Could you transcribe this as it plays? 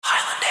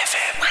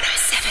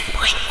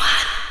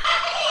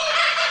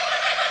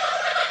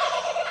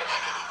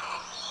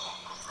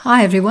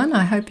Hi everyone,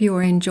 I hope you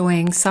are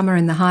enjoying summer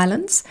in the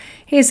Highlands.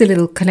 Here's a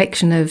little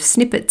collection of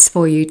snippets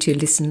for you to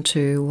listen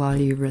to while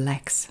you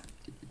relax.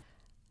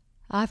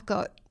 I've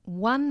got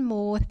one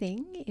more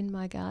thing in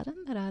my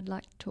garden that I'd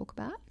like to talk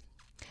about.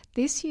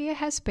 This year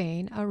has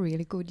been a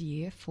really good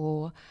year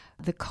for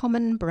the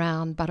common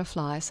brown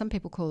butterfly. Some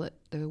people call it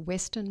the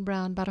western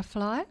brown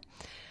butterfly.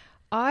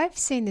 I've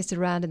seen this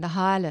around in the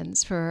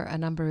Highlands for a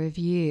number of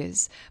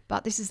years,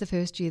 but this is the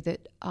first year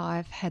that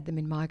I've had them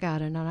in my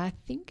garden, and I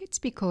think it's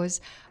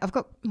because I've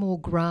got more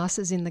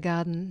grasses in the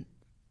garden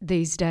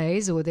these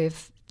days, or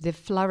they've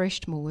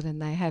flourished more than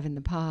they have in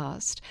the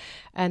past.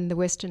 And the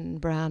western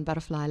brown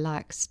butterfly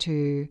likes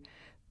to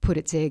put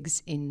its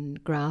eggs in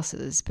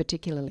grasses,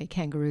 particularly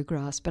kangaroo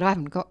grass, but I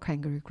haven't got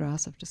kangaroo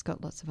grass, I've just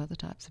got lots of other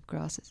types of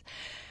grasses.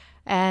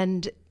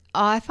 And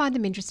I find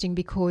them interesting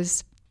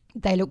because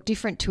they look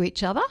different to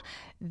each other.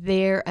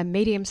 They're a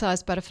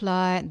medium-sized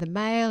butterfly. The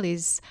male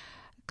is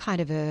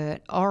kind of an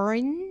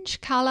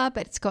orange colour,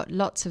 but it's got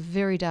lots of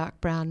very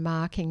dark brown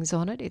markings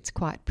on it. It's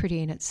quite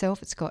pretty in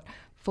itself. It's got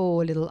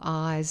 4 little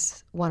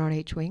eyes, 1 on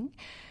each wing.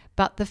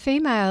 But the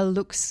female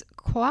looks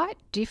quite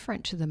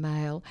different to the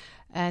male,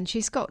 and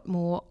she's got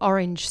more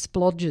orange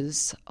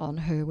splodges on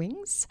her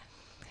wings.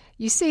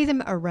 You see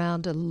them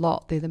around a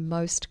lot. They're the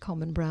most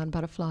common brown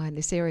butterfly in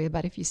this area.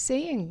 But if you're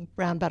seeing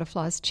brown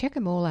butterflies, check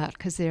them all out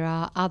because there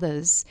are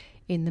others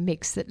in the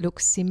mix that look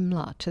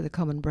similar to the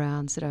common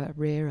browns that are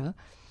rarer.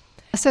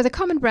 So the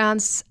common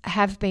browns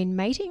have been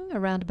mating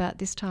around about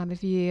this time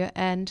of year,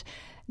 and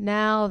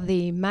now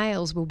the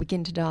males will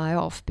begin to die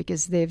off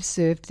because they've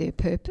served their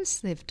purpose.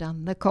 They've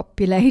done the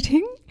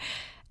copulating,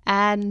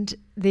 and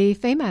the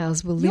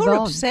females will live on. You're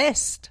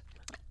obsessed.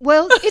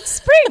 Well, it's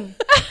spring.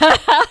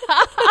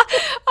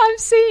 I'm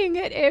seeing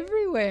it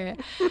everywhere.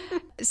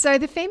 So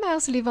the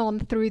females live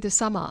on through the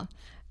summer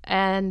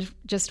and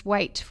just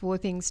wait for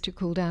things to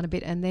cool down a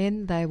bit, and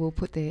then they will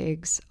put their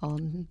eggs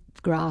on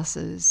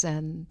grasses,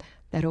 and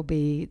that'll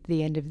be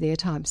the end of their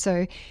time.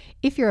 So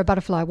if you're a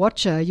butterfly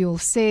watcher, you'll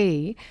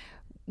see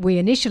we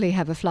initially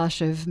have a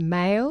flush of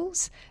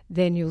males,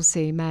 then you'll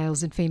see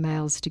males and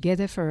females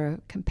together for a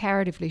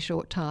comparatively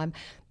short time.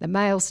 The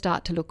males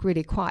start to look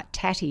really quite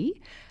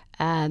tatty,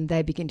 and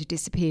they begin to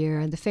disappear,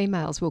 and the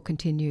females will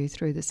continue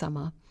through the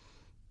summer.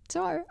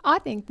 So I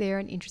think they're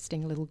an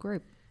interesting little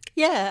group.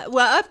 Yeah,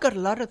 well, I've got a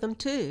lot of them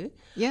too.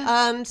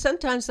 Yeah.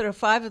 Sometimes there are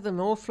 5 of them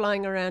all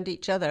flying around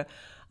each other.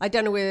 I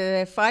don't know whether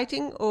they're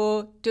fighting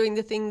or doing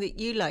the thing that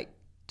you like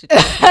to do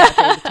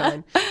all the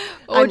time.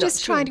 Or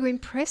just trying to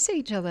impress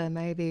each other,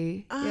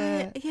 maybe.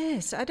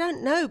 Yes, I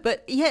don't know.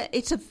 But yeah,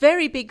 it's a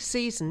very big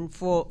season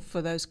for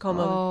those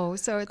common. Oh,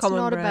 so it's common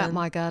not brown. About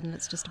my garden,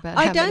 it's just about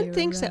I how don't many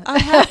think are so. around. I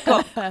have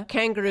got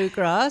kangaroo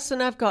grass,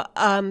 and I've got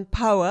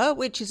poa,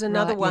 which is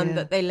another Right, one yeah.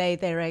 that they lay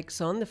their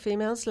eggs on. The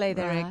females lay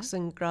their eggs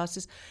in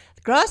grasses.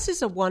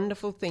 Grasses are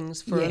wonderful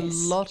things for Yes.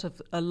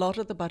 a lot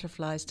of the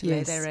butterflies to lay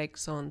Yes. their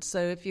eggs on.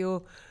 So if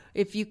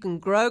you can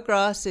grow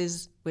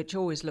grasses, which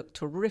always look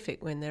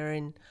terrific when they're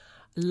in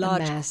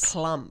large mass.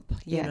 clump,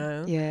 you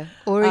know. Yeah.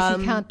 Or if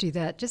you can't do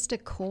that, just a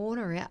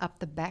corner up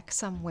the back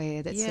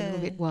somewhere that's a little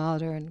Yeah. bit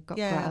wilder and got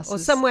grasses. Or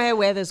somewhere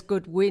where there's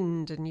good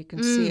wind and you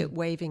can see it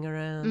waving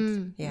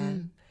around.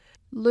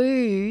 Lou,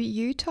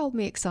 you told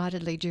me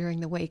excitedly during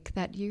the week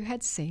that you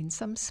had seen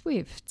some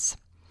swifts.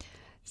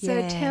 So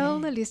Yeah. tell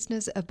the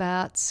listeners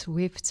about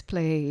swifts,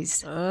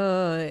 please.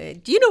 Oh,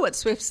 do you know what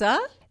swifts are?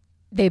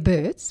 They're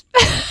birds.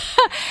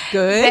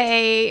 Good.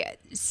 They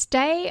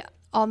stay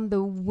on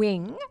the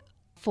wing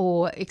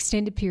for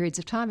extended periods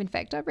of time. In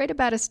fact, I read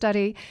about a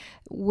study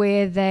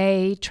where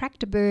they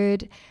tracked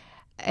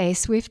a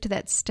swift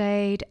that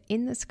stayed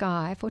in the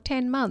sky for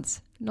 10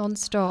 months,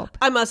 non-stop.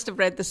 I must have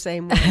read the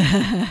same one.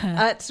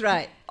 That's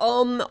right.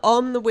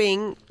 On the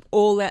wing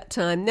all that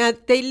time. Now,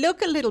 they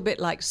look a little bit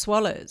like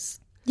swallows.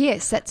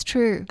 Yes, that's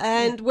true.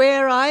 And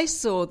where I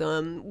saw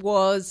them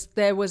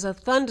there was a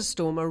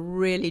thunderstorm, a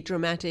really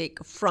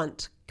dramatic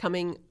front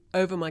coming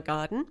over my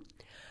garden.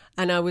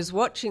 And I was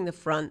watching the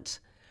front,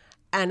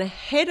 and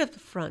ahead of the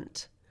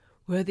front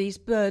were these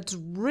birds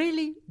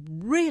really,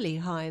 really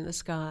high in the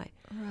sky.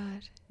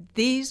 Right.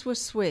 These were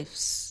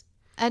swifts.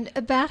 And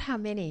about how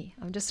many?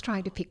 I'm just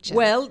trying to picture.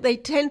 Well, they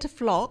tend to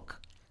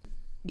flock.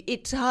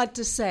 It's hard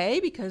to say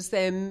because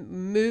they're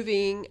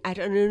moving at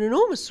an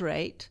enormous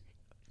rate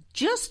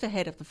just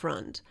ahead of the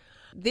front.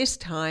 This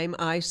time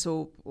I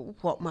saw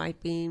what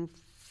might be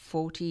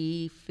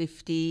 40,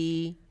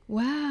 50,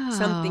 wow,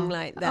 something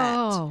like that.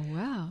 Oh,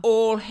 wow.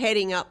 All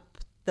heading up,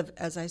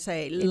 as I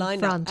say,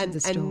 line up. front of the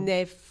storm. And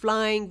they're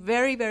flying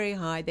very, very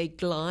high. They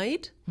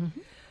glide. Mm-hmm.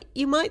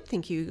 You might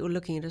think you're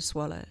looking at a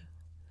swallow.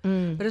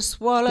 But a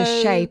swallow...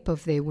 The shape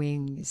of their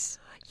wings.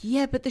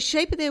 Yeah, but the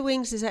shape of their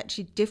wings is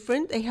actually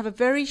different. They have a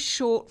very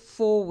short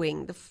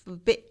forewing, the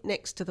bit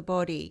next to the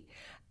body,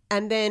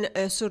 and then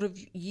a sort of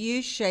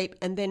U shape,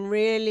 and then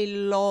really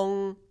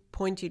long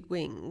pointed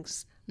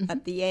wings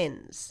at the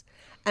ends.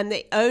 And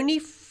they only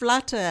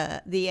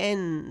flutter the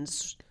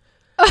ends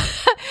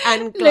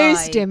and glide.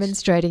 Lou's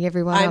demonstrating,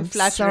 everyone. I'm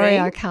flattering. sorry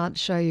I can't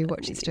show you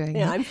what she's doing.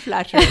 Yeah, I'm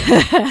flattering.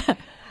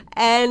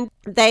 And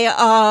they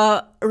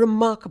are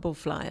remarkable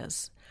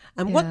flyers.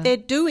 And what they're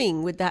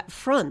doing with that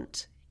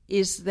front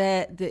is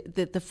that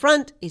the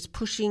front is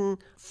pushing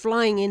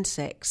flying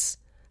insects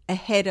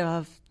ahead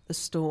of the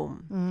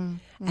storm.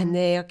 And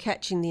they are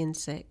catching the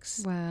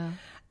insects. Wow.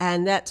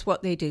 And that's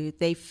what they do.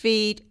 They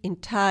feed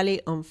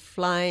entirely on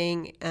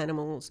flying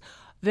animals.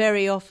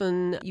 Very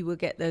often you will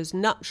get those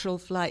nuptial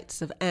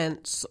flights of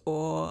ants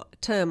or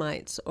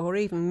termites or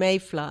even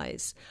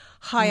mayflies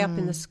high up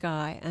in the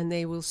sky, and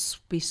they will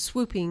be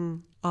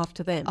swooping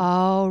after them.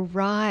 Oh,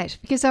 right.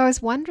 Because I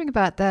was wondering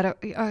about that.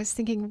 I was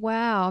thinking,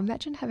 wow,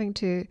 imagine having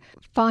to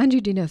find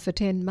your dinner for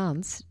 10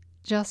 months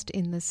just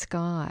in the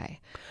sky.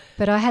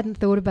 But I hadn't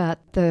thought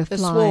about the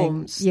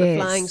flying swarms, the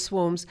flying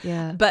swarms.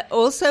 Yeah. But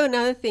also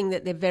another thing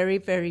that they're very,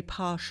 very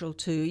partial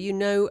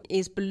to,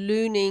 is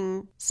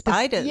ballooning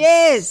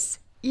spiders.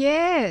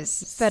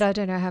 Yes, but I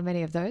don't know how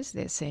many of those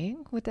they're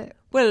seeing.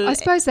 Well, I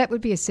suppose that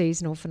would be a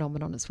seasonal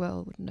phenomenon as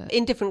well, wouldn't it?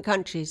 In different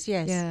countries,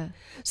 yes. Yeah.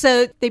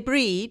 So they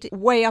breed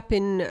way up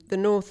in the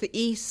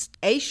northeast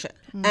Asia,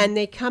 and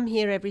they come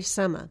here every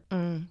summer.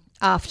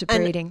 After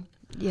breeding,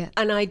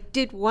 And I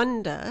did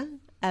wonder,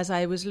 as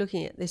I was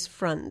looking at this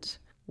front,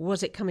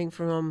 was it coming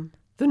from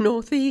the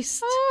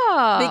northeast?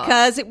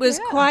 Because it was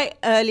quite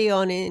early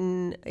on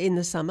in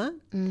the summer,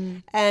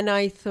 and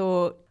I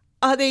thought,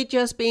 are they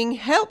just being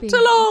helped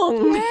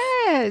along?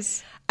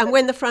 Yes. And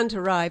when the front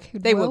arrived,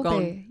 they were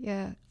gone.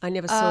 Yeah. I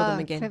never saw them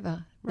again.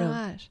 Clever. No.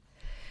 Right.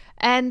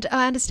 And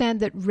I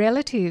understand that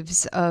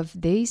relatives of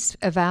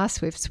our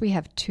swifts, we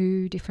have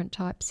 2 different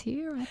types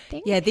here, I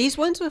think. Yeah, these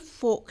ones were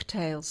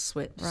fork-tail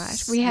swifts.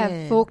 Right. We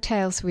have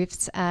fork-tail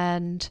swifts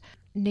and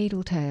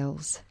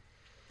needle-tails.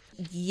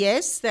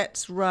 Yes,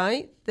 that's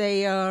right.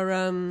 They are,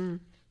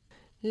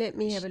 let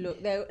me have a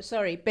look.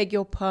 Beg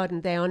your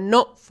pardon. They are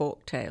not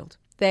fork-tailed.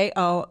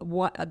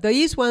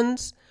 These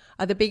ones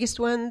are the biggest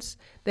ones.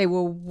 They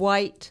were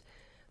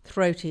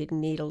white-throated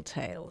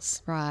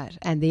needle-tails. Right.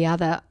 And the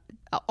other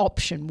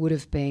option would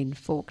have been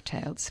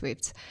fork-tailed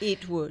swifts.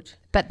 It would.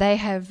 But they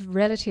have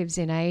relatives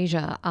in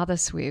Asia, other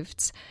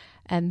swifts,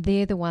 and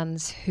they're the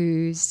ones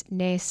whose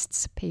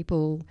nests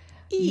people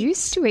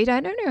used to eat.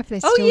 I don't know if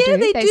they still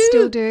do. They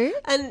still do.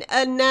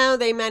 And now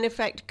they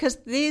manufacture, because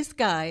these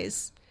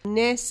guys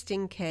nest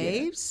in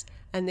caves. Yeah.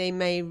 And they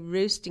may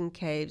roost in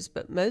caves,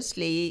 but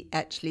mostly,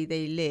 actually,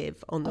 they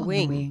live on the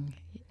wing.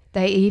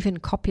 They even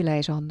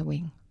copulate on the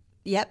wing.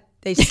 Yep.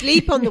 They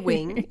sleep on the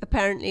wing.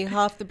 Apparently,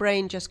 half the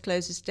brain just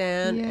closes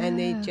down and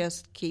they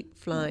just keep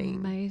flying.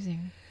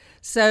 Amazing.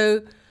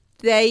 So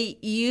they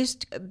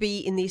used to be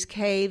in these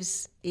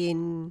caves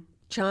in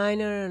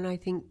China and I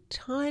think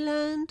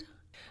Thailand,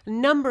 a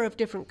number of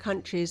different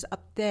countries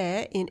up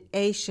there in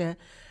Asia.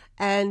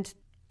 And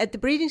at the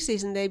breeding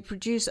season, they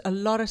produce a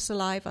lot of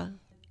saliva.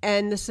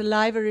 And the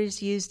saliva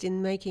is used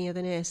in making of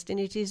the nest, and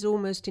it is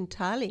almost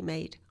entirely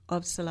made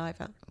of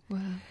saliva. Wow.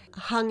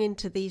 Hung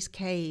into these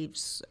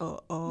caves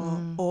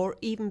or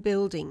even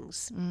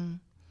buildings.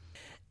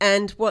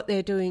 And what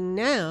they're doing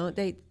now,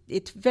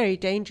 it's very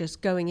dangerous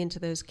going into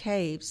those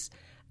caves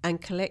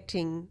and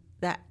collecting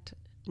that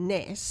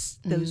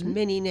nest, those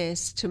many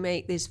nests, to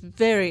make this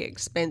very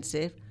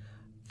expensive,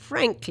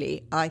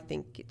 frankly, I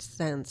think it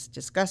sounds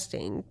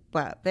disgusting,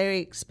 but very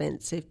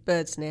expensive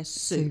bird's nest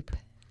soup.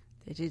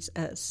 It is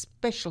a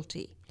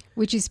specialty.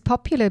 Which is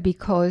popular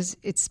because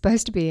it's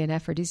supposed to be an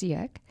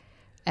aphrodisiac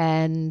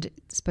and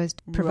it's supposed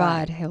to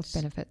provide health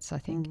benefits, I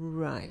think.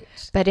 Right.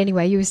 But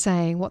anyway, you were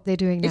saying what they're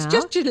doing now. It's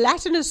just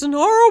gelatinous and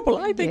horrible.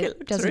 I think it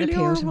looks really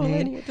horrible.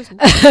 Anyway, it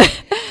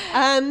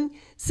doesn't.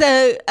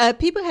 So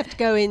people have to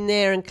go in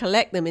there and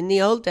collect them. In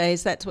the old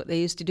days, that's what they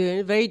used to do.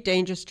 A very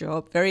dangerous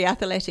job, very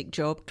athletic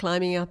job,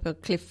 climbing up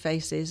cliff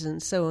faces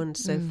and so on and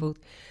so forth.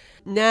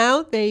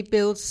 Now they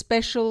build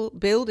special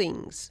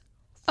buildings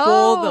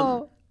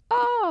for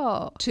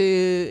them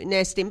to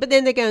nest in, but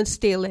then they go and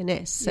steal their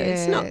nests, so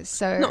it's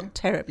not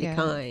terribly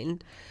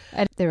kind.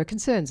 And there are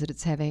concerns that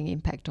it's having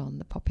impact on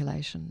the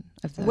population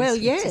of those. Well,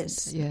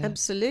 yes,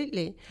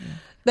 absolutely.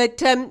 Yeah.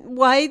 But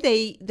why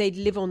they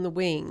live on the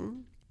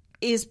wing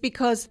is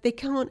because they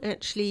can't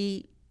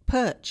actually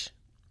perch.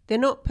 They're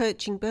not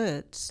perching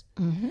birds.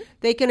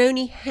 They can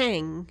only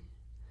hang,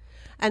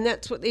 and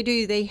that's what they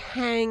do. They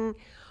hang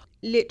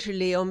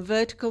literally on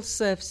vertical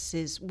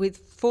surfaces with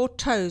 4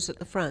 toes at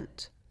the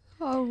front.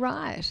 Oh,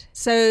 right.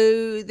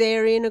 So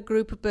they're in a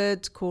group of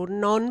birds called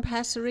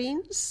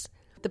non-passerines.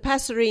 The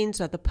passerines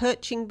are the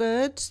perching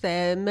birds.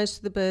 They're most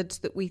of the birds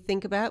that we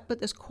think about, but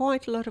there's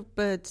quite a lot of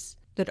birds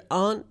that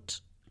aren't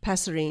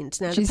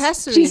passerines. Now,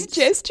 she's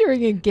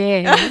gesturing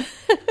again.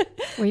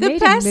 The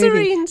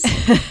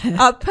passerines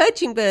are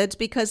perching birds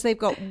because they've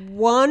got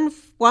one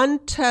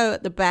toe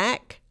at the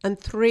back and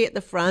 3 at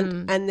the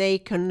front, and they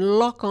can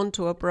lock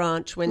onto a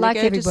branch when they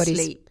go to sleep. Like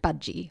everybody's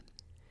budgie.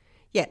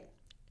 Yeah.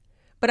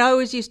 But I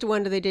always used to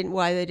wonder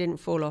why they didn't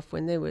fall off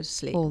when they were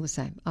asleep. All the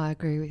same. I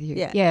agree with you.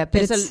 Yeah,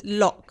 but there's a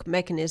lock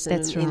mechanism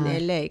in their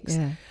legs.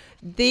 Yeah.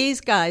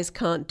 These guys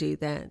can't do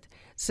that.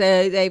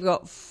 So they've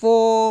got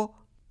 4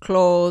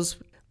 claws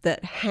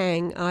that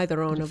hang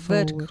either on a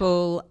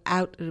vertical,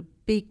 out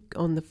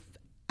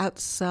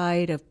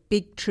outside of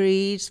big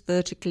trees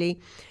vertically,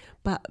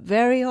 but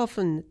very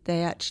often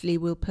they actually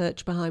will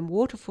perch behind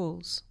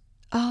waterfalls.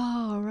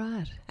 Oh,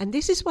 right. And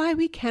this is why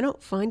we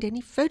cannot find any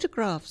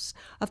photographs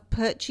of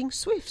perching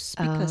swifts,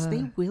 because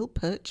they will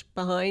perch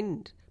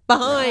behind,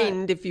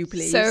 if you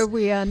please. So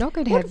we are not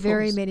going to have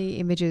very Waterfalls. many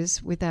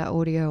images with our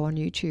audio on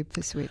YouTube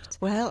for swifts.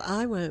 Well,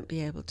 I won't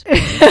be able to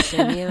produce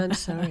any, I'm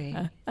sorry.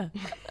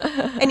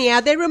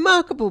 Anyhow, they're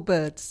remarkable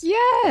birds.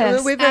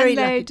 Yes. We're very and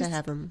they lucky to just-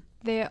 have them.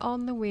 They're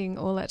on the wing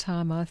all that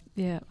time. I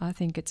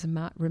think it's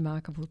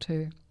remarkable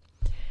too.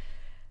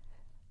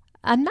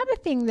 Another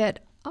thing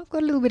that I've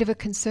got a little bit of a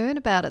concern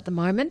about at the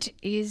moment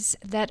is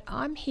that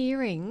I'm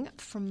hearing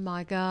from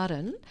my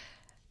garden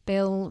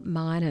bell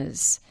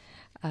miners.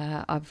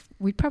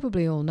 We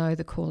probably all know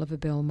the call of a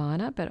bell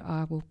miner, but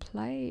I will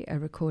play a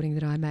recording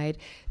that I made.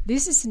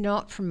 This is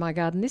not from my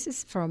garden. This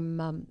is from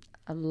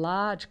a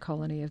large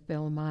colony of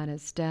bell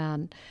miners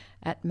down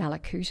at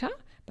Malakuta,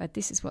 but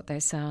this is what they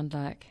sound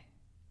like.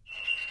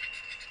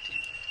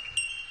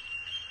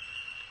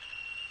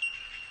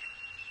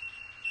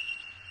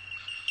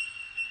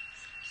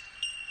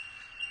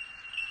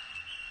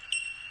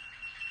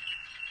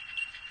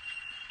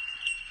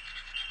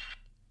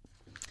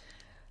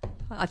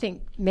 I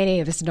think many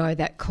of us know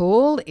that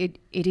call. It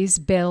is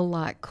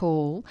bell-like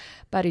call,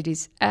 but it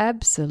is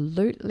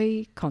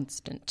absolutely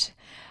constant.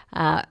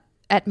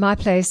 At my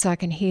place, I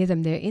can hear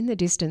them. They're in the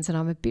distance, and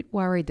I'm a bit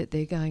worried that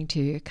they're going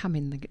to come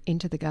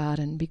into the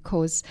garden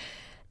because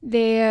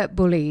they're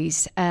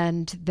bullies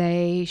and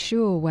they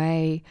shoo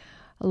away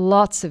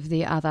lots of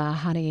the other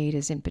honey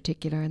eaters in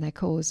particular, and they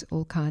cause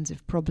all kinds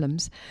of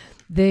problems.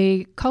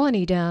 The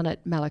colony down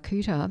at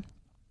Malakuta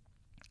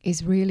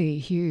is really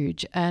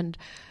huge, and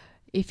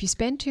if you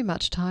spend too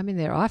much time in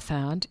there, I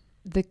found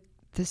the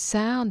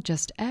sound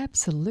just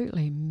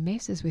absolutely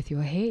messes with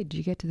your head.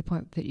 You get to the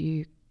point that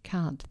you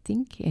can't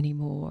think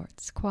anymore.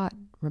 It's quite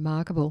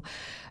remarkable.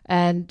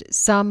 And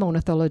some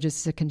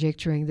ornithologists are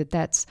conjecturing that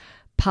that's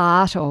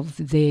part of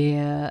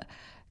their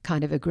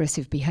kind of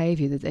aggressive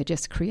behaviour, that they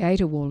just create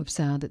a wall of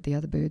sound that the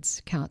other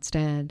birds can't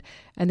stand.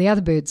 And the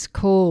other birds'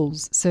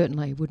 calls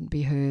certainly wouldn't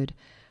be heard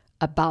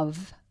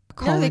above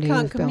No, they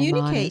can't of bell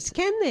communicate, miners.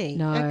 can they?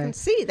 No. I can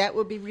see that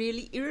would be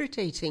really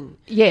irritating.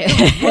 Yeah.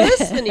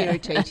 Worse than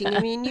irritating. I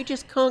mean, you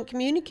just can't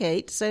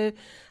communicate. So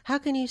how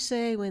can you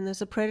say when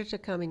there's a predator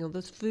coming or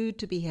there's food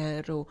to be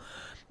had or,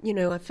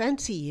 I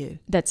fancy you?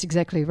 That's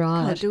exactly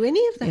right. Can't do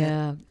any of that.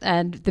 Yeah,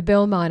 and the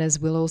bell miners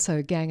will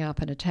also gang up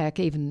and attack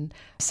even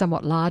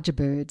somewhat larger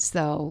birds.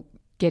 They'll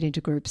get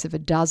into groups of a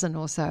dozen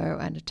or so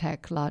and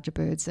attack larger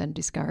birds and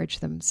discourage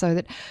them, so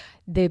that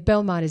the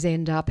bell miners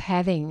end up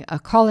having a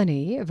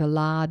colony of a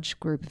large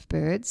group of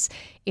birds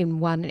in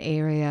one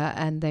area,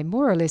 and they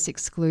more or less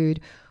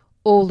exclude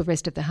all the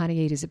rest of the honey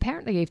eaters.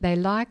 Apparently, if they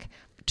like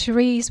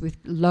trees with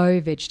low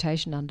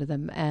vegetation under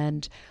them,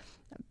 and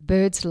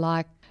birds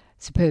like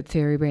superb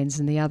fairy wrens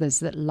and the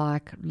others that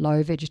like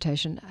low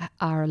vegetation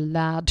are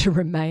allowed to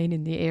remain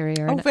in the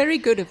area. Oh, very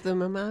good of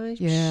them, am I?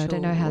 Yeah, sure. I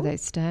don't know how they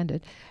stand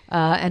it.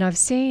 And I've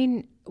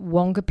seen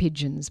wonga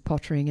pigeons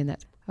pottering in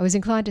that. I was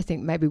inclined to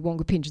think maybe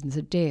wonga pigeons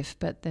are deaf,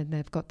 but then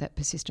they've got that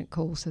persistent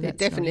call. So They're that's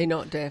definitely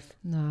not deaf.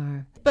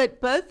 No. But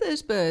both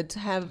those birds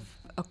have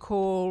a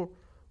call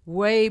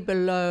way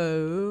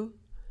below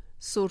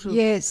sort of...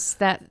 Yes,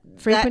 that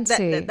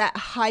frequency. That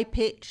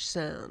high-pitched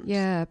sound.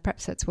 Yeah,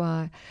 perhaps that's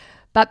why.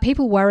 But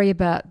people worry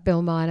about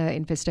bell miner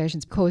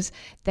infestations because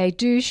they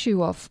do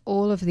shoo off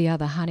all of the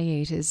other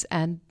honey eaters,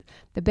 and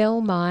the bell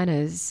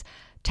miners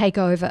take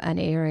over an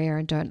area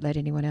and don't let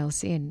anyone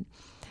else in.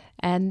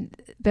 And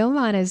bell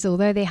miners,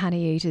 although they're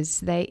honey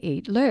eaters, they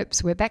eat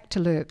lerps. We're back to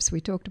lerps.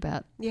 We talked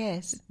about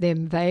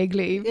them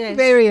vaguely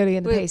very early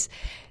in the piece.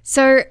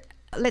 So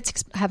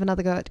let's have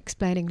another go at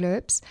explaining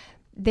lerps.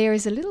 There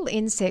is a little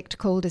insect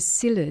called a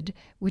psyllid,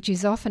 which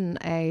is often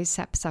a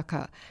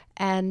sapsucker,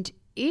 and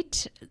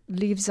it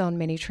lives on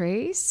many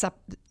trees,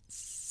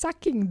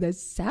 sucking the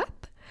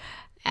sap,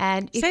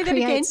 and it Say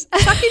creates...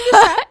 that again. Sucking the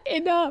sap.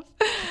 Enough.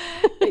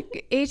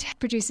 It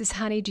produces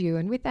honeydew,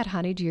 and with that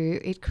honeydew,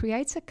 it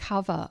creates a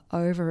cover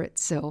over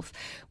itself,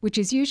 which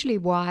is usually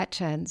white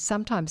and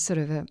sometimes sort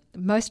of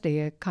mostly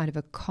a kind of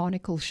a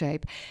conical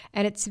shape,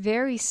 and it's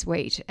very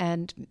sweet,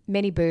 and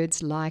many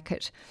birds like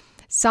it.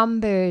 Some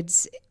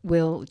birds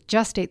will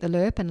just eat the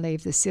lerp and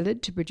leave the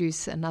psyllid to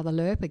produce another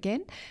lerp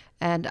again,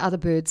 and other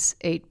birds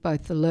eat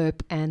both the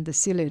lerp and the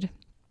psyllid.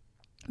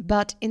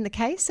 But in the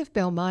case of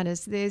bell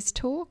miners, there's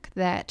talk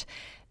that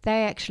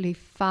they actually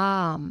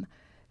farm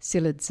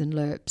psyllids and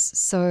lerps.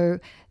 So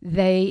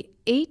they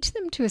eat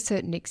them to a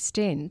certain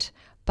extent,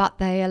 but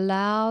they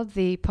allow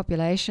the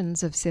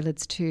populations of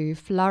psyllids to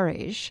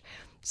flourish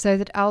so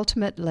that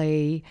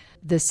ultimately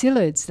the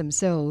psyllids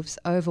themselves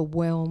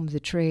overwhelm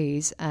the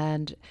trees,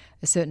 and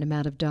a certain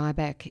amount of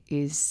dieback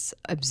is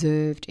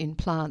observed in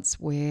plants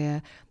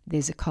where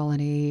there's a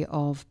colony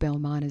of bell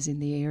miners in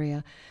the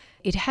area.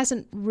 It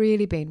hasn't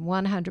really been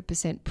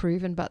 100%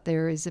 proven, but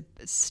there is a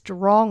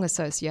strong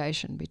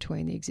association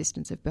between the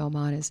existence of bell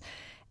miners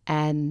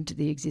and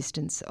the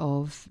existence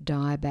of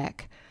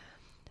dieback.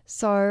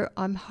 So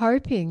I'm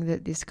hoping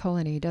that this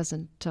colony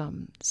doesn't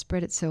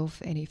spread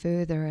itself any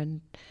further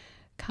and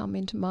come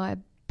into my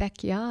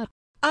backyard.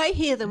 I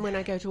hear them when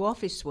I go to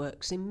Office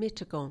Works in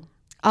Mittagong.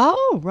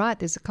 Oh, right,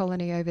 there's a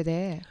colony over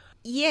there.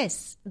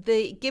 Yes,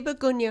 the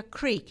Gibbergunya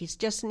Creek is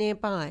just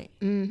nearby.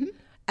 Mm-hmm.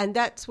 And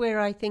that's where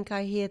I think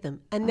I hear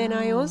them. And then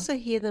I also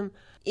hear them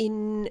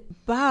in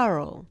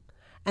Barrel.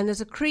 And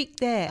there's a creek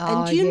there.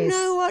 And do you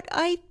know what?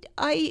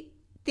 I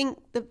think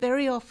that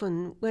very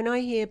often when I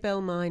hear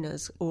bell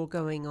miners all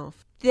going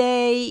off,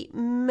 they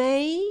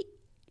may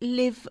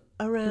live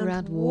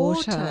around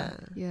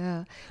water.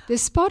 Yeah. The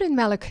spot in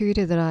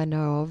Malakuta that I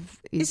know of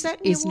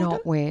is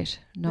not wet.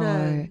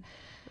 No.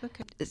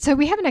 Okay. So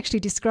we haven't actually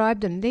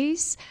described them.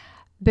 These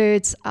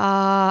birds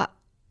are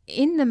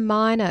in the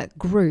miner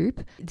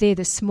group. They're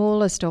the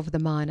smallest of the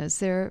miners.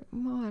 They're,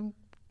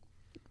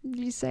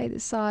 you say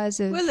the size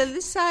of... Well, they're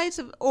the size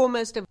of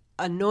almost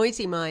a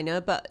noisy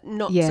miner, but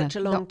not such a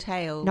long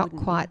tail. Not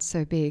quite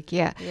so big,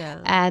 yeah.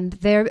 And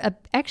they're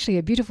actually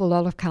a beautiful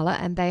olive colour,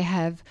 and they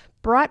have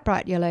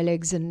bright yellow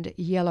legs and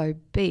yellow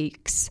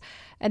beaks.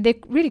 And they're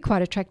really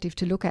quite attractive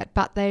to look at,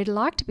 but they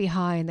like to be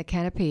high in the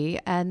canopy,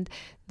 and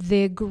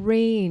their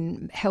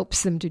green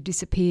helps them to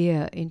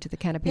disappear into the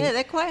canopy. Yeah,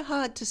 they're quite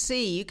hard to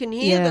see. You can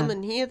hear them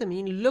and hear them.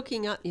 You're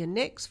looking up, your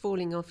neck's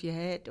falling off your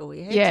head, or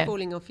your head's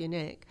falling off your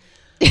neck.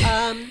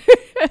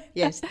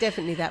 Yes,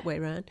 definitely that way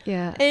around.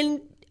 Yeah.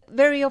 And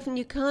very often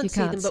you can't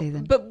see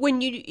them. But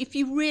if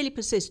you really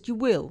persist, you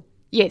will.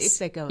 Yes. If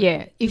they're going.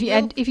 Yeah.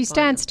 If you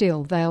stand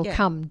still, they'll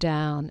come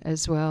down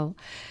as well.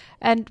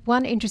 And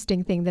one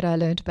interesting thing that I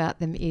learned about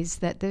them is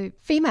that the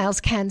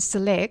females can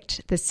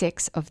select the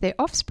sex of their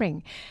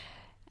offspring.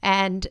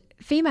 And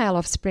female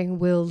offspring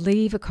will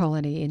leave a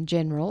colony in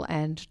general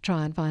and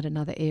try and find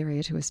another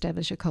area to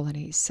establish a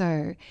colony.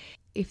 So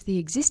if the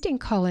existing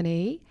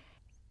colony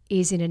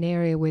is in an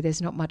area where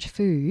there's not much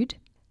food,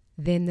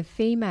 then the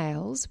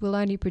females will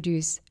only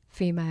produce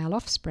female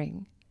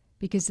offspring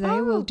because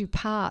they will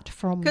depart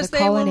from the colony. Because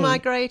they will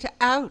migrate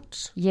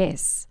out.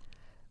 Yes.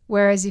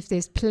 Whereas if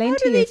there's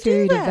plenty of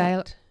food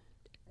available,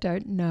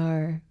 don't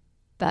know.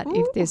 But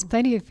if there's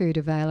plenty of food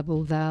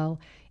available, they'll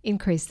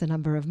increase the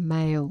number of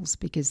males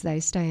because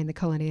they stay in the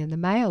colony, and the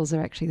males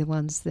are actually the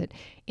ones that,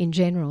 in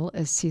general,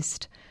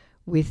 assist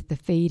with the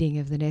feeding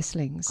of the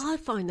nestlings. I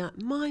find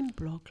that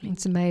mind-boggling.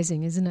 It's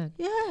amazing, isn't it?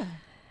 Yeah.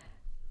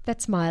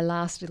 That's my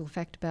last little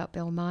fact about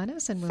bell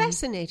miners. And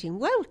fascinating.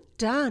 Well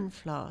done,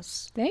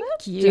 Floss.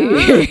 Thank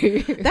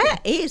you.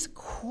 That is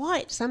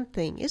quite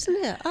something, isn't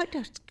it? I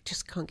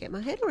just can't get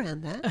my head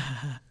around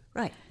that.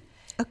 Right.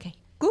 Okay,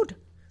 good.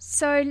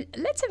 So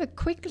let's have a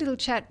quick little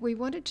chat. We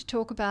wanted to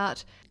talk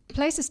about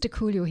places to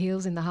cool your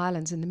heels in the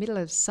Highlands in the middle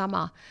of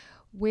summer.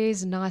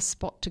 Where's a nice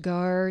spot to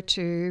go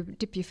to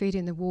dip your feet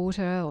in the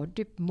water, or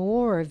dip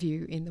more of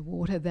you in the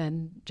water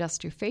than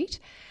just your feet?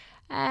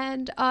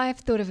 And I've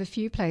thought of a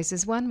few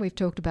places. One we've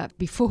talked about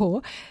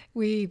before.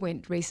 We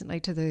went recently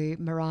to the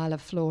Marilla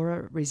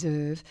Flora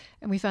Reserve,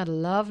 and we found a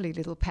lovely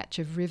little patch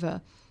of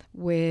river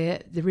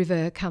where the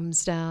river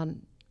comes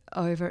down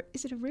over...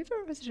 Is it a river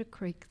or is it a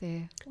creek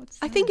there?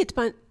 I think it's...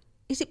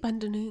 Is it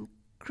Bundanoon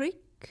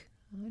Creek?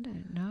 I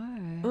don't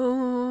know.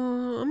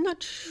 Oh, I'm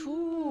not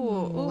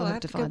sure. We'll I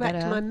have to go back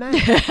to my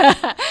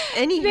map.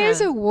 Anyhow.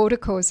 There's a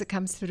watercourse that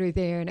comes through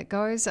there, and it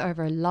goes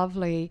over a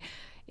lovely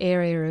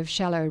area of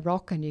shallow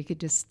rock, and you could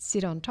just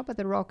sit on top of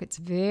the rock. It's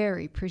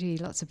very pretty.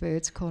 Lots of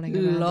birds calling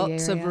around the area.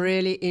 Lots of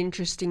really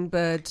interesting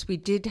birds. We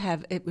did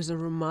have... It was a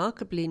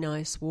remarkably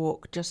nice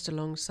walk just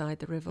alongside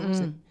the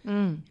river.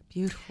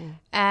 Beautiful.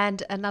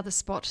 And another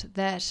spot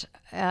that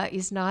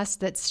is nice,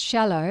 that's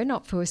shallow,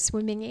 not for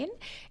swimming in,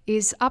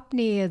 is up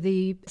near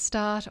the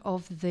start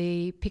of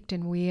the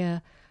Picton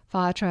Weir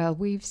fire trail.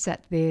 We've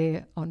sat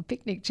there on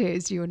picnic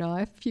chairs, you and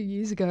I, a few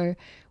years ago,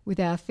 with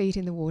our feet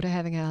in the water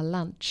having our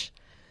lunch.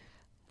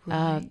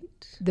 Right.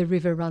 The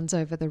river runs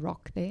over the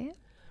rock there.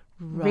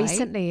 Right.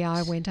 Recently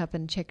I went up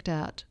and checked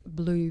out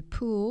Blue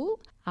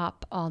Pool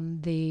up on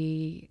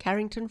the...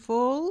 Carrington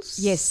Falls?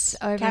 Yes,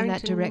 over Carrington in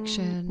that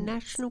direction.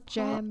 National Park.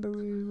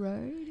 Jamboree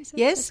Road, is it?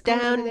 Yes,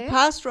 down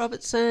past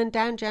Robertson,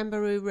 down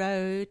Jamboree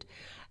Road.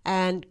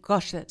 And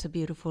gosh, that's a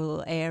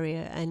beautiful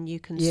area, and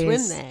you can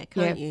swim there,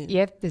 can't you?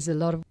 Yep, there's a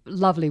lot of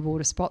lovely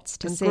water spots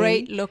to see.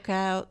 Great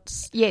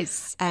lookouts.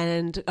 Yes.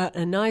 And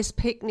a nice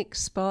picnic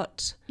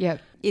spot.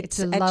 Yep, it's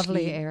a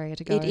lovely area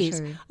to go to. It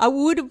is. I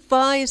would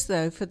advise,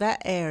 though, for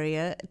that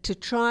area to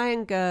try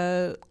and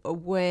go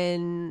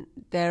when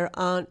there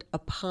aren't a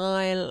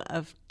pile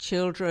of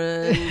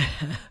children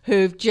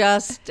who've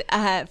just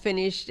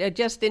finished,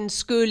 just in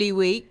schooly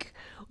week,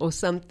 or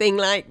something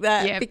like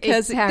that,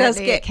 because it does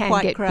get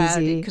quite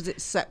crowded because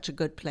it's such a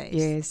good place.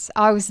 Yes,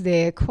 I was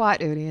there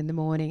quite early in the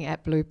morning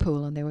at Blue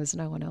Pool, and there was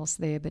no one else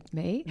there but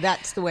me.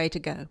 That's the way to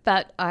go.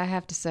 But I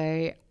have to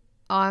say,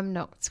 I'm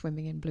not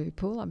swimming in Blue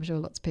Pool. I'm sure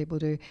lots of people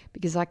do,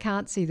 because I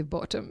can't see the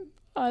bottom.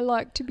 I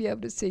like to be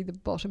able to see the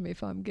bottom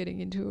if I'm getting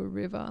into a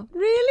river.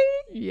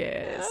 Really?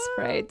 Yes,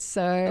 afraid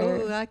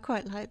so. Oh, I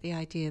quite like the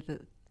idea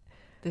that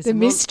There's The a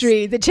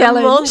mystery, the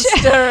challenge.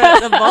 monster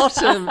at the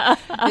bottom.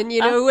 And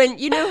when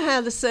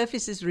how the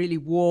surface is really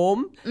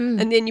warm,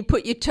 and then you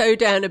put your toe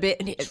down a bit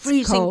and it's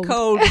freezing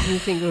cold, and you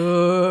think,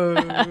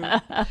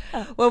 oh.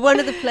 Well, one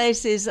of the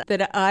places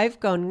that I've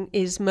gone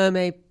is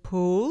mermaid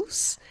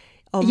pools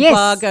on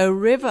Bargo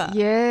River.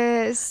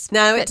 Yes.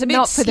 Now, it's a bit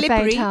not for slippery.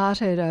 the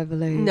faint-hearted, I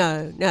believe.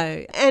 No.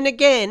 And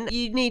again,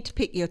 you need to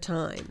pick your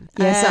time.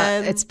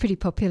 Yes, it's pretty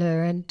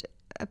popular and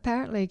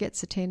apparently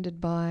gets attended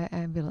by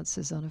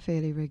ambulances on a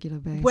fairly regular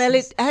basis. Well,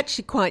 it's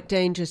actually quite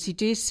dangerous. You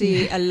do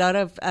see a lot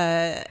of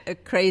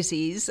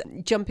crazies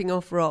jumping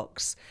off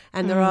rocks,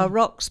 and there are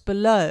rocks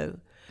below.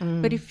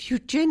 But if you're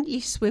gently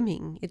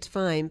swimming, it's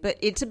fine. But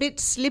it's a bit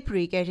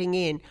slippery getting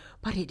in.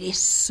 But it is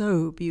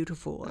so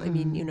beautiful. I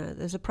mean,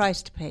 there's a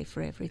price to pay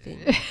for everything.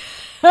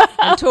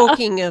 And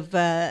talking of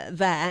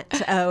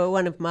that,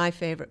 one of my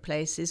favourite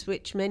places,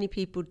 which many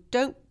people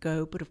don't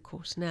go, but of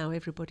course now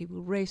everybody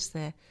will race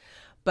there.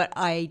 But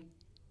I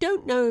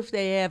don't know if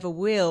they ever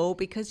will,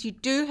 because you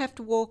do have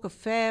to walk a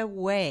fair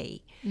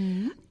way.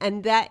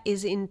 And that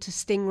is into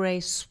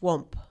Stingray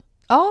Swamp.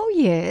 Oh,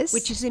 yes.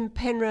 Which is in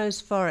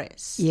Penrose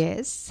Forest.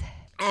 Yes.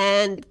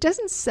 And it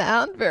doesn't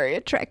sound very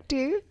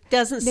attractive.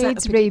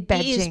 Needs rebadging.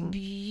 It is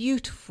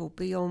beautiful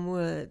beyond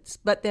words.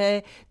 But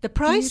the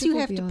price you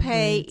have to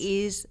pay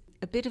is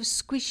a bit of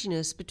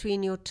squishiness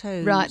between your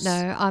toes. Right,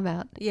 no, I'm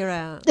out. You're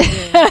out.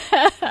 Yeah.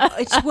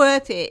 It's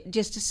worth it.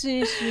 Just as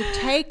soon as you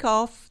take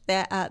off,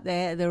 they're out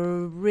there. There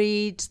are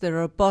reeds,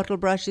 there are bottle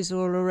brushes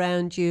all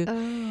around you.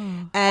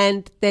 Oh.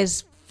 And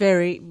there's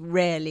very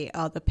rarely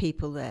other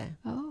people there.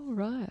 Oh,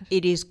 right.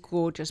 It is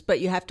gorgeous, but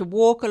you have to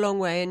walk a long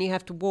way and you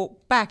have to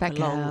walk back a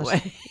long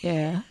way.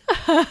 Yeah.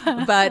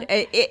 But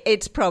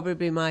it's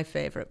probably my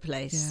favourite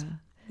place.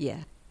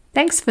 Yeah.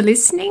 Thanks for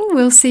listening.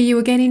 We'll see you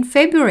again in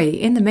February.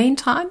 In the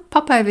meantime,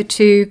 pop over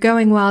to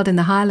Going Wild in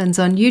the Highlands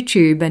on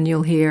YouTube and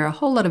you'll hear a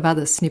whole lot of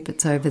other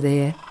snippets over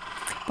there.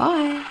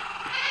 Bye.